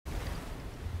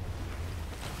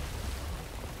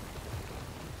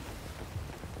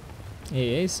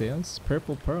AA sales,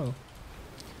 purple pearl.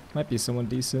 Might be someone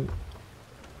decent.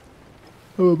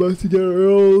 I'm about to get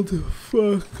old.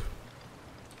 Fuck.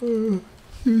 Too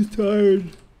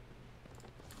tired.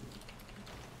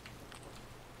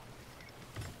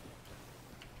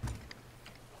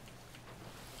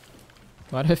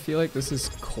 Why do I feel like this is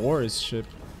Chor's ship?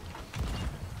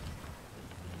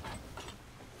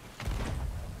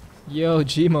 Yo,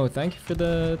 Gmo, thank you for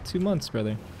the 2 months,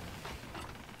 brother.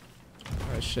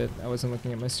 Oh shit, I wasn't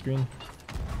looking at my screen.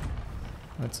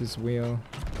 That's his wheel.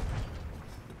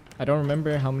 I don't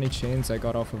remember how many chains I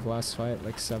got off of last fight,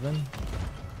 like 7?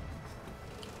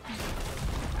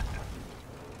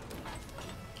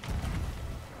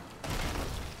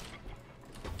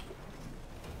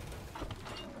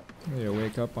 I need to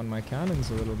wake up on my cannons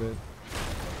a little bit.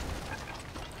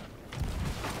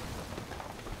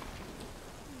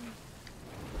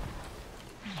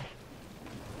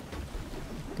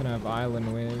 Gonna have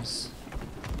island waves.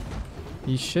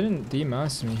 He shouldn't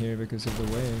demass me here because of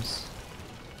the waves.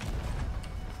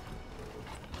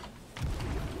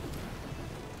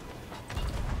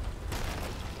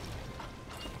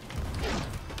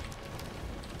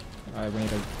 I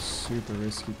made a super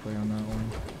risky play on that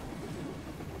one.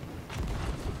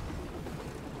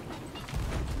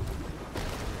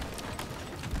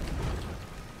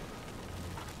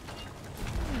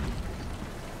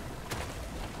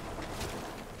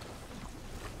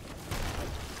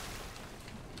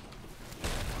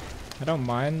 I don't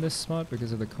mind this spot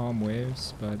because of the calm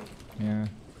waves, but yeah,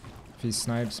 if he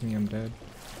snipes me, I'm dead.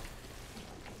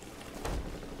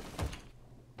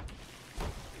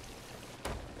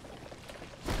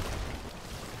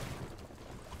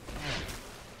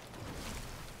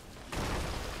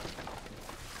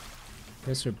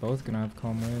 Guess we're both gonna have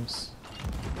calm waves.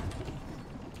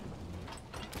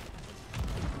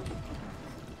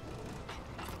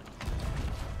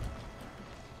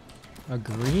 A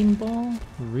green ball?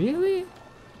 Really?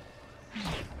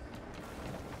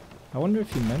 I wonder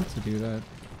if he meant to do that.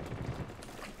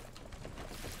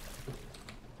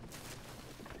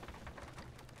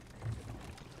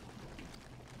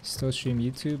 Still stream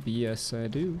YouTube? Yes, I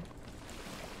do.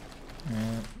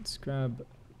 Alright, let's grab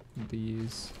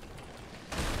these.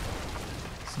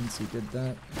 Since he did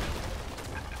that.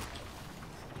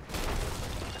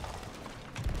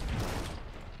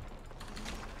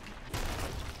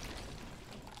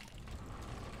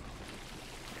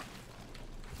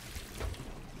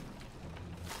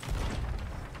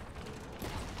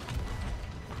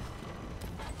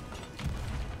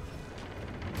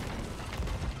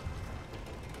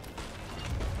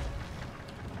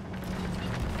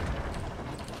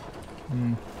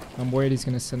 I'm worried he's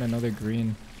gonna send another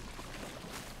green.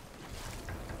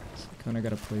 So kinda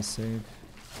gotta play safe.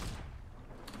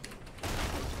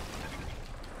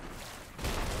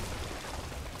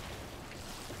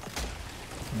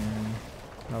 Yeah,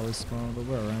 that was small, but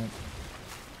we're alright.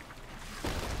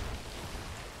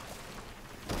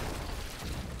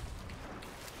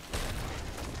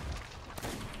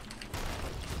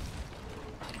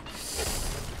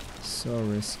 So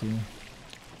risky.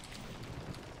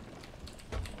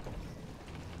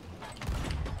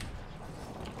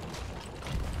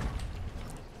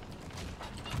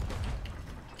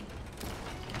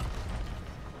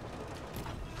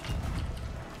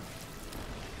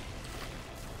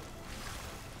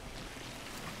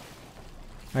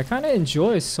 I kind of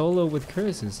enjoy solo with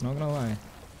curses, not gonna lie.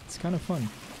 It's kind of fun.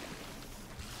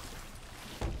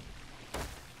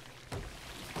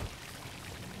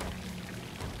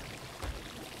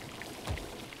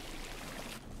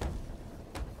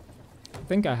 I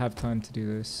think I have time to do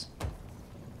this.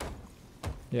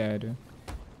 Yeah, I do.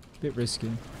 Bit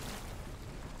risky.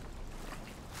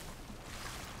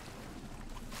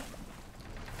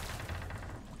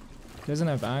 Doesn't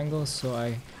have angles, so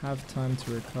I have time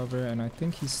to recover, and I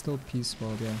think he's still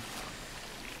peaceful, yeah.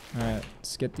 Alright,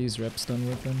 let's get these reps done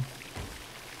with him.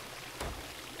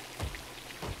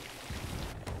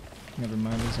 Never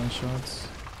mind his on shots.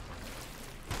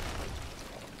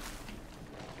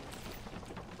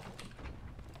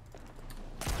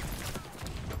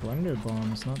 Blunder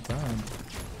bombs, not bad.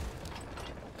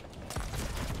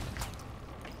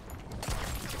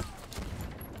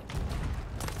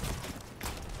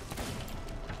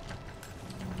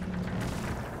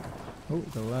 Oh,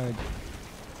 the lag.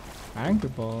 Anchor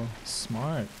ball.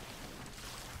 Smart.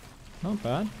 Not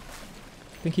bad.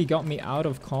 I think he got me out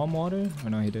of calm water. Oh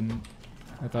no, he didn't.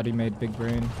 I thought he made big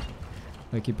brain.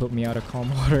 Like he put me out of calm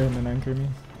water and then anchored me.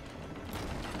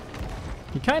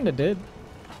 He kinda did.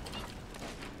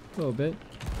 A little bit.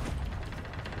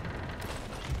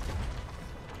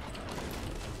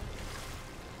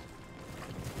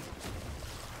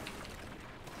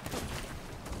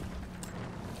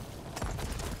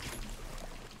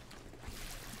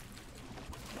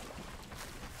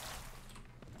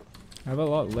 I have a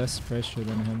lot less pressure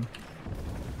than him.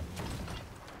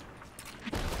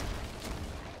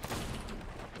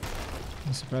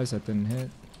 I'm surprised that didn't hit.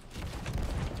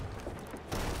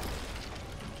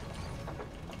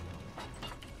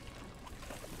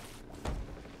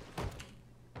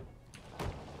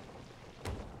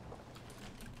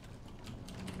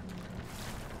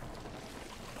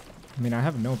 I mean, I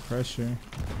have no pressure.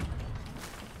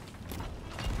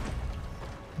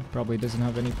 He probably doesn't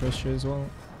have any pressure as well.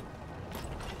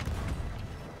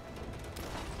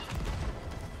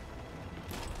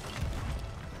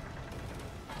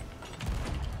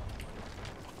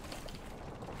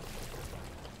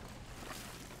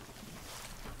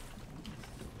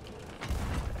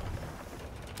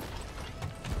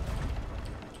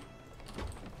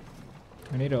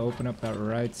 I need to open up that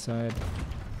right side.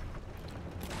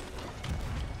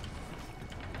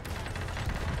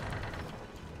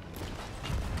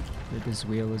 Break his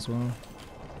wheel as well.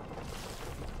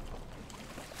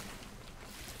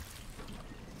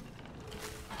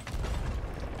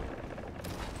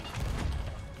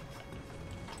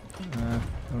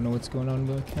 Don't know what's going on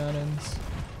with the cannons.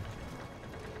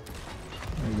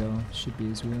 There we go. Should be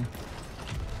his wheel.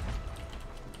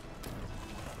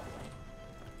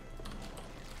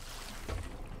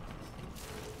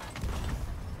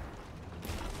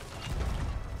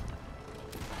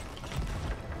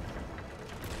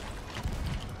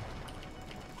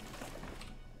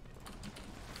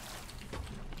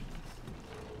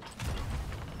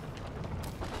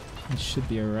 It should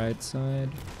be a right side.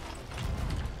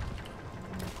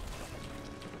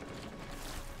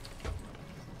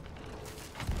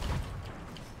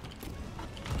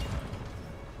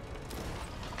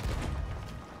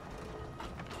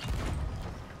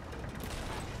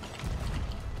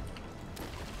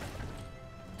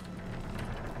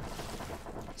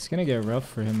 It's gonna get rough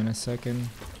for him in a second.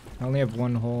 I only have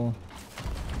one hole.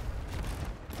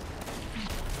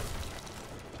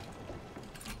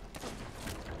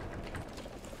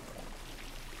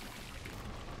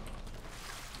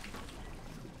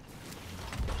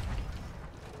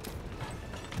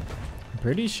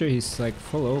 Pretty sure he's like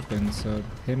full open, so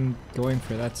him going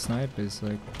for that snipe is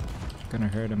like gonna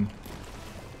hurt him.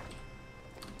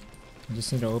 I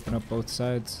just need to open up both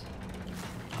sides.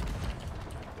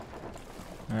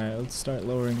 Alright, let's start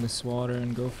lowering this water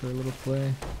and go for a little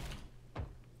play.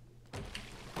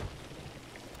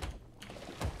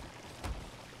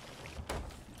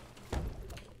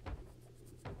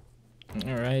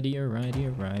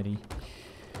 Alrighty.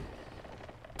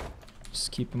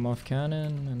 Just keep him off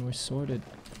cannon and we're sorted.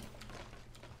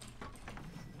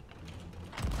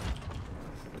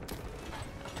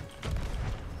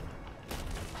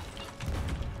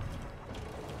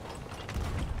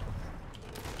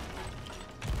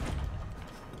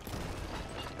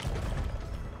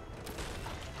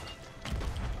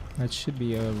 That should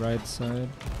be a right side.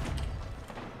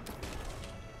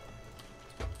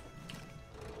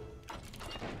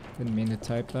 Didn't mean to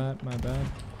type that, my bad.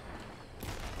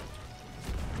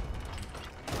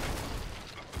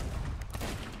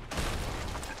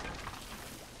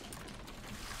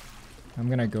 I'm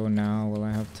gonna go now while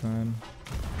I have time.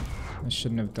 I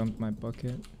shouldn't have dumped my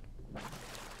bucket.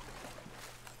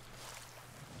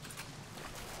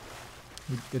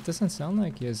 It doesn't sound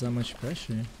like he has that much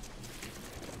pressure.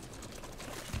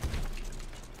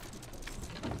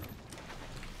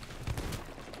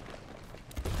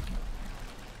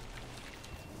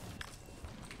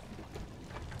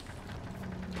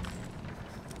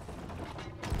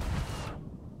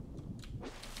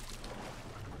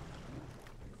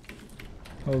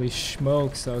 Holy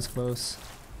smokes, that was close.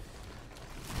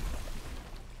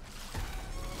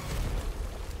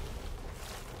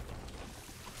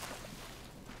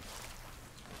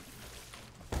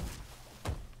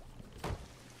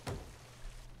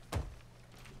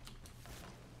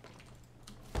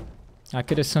 I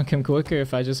could have sunk him quicker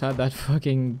if I just had that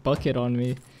fucking bucket on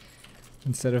me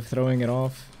instead of throwing it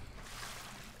off.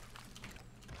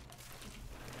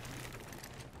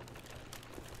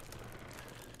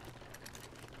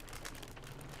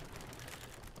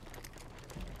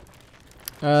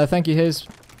 Thank you, Hiz.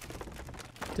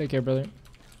 Take care, brother.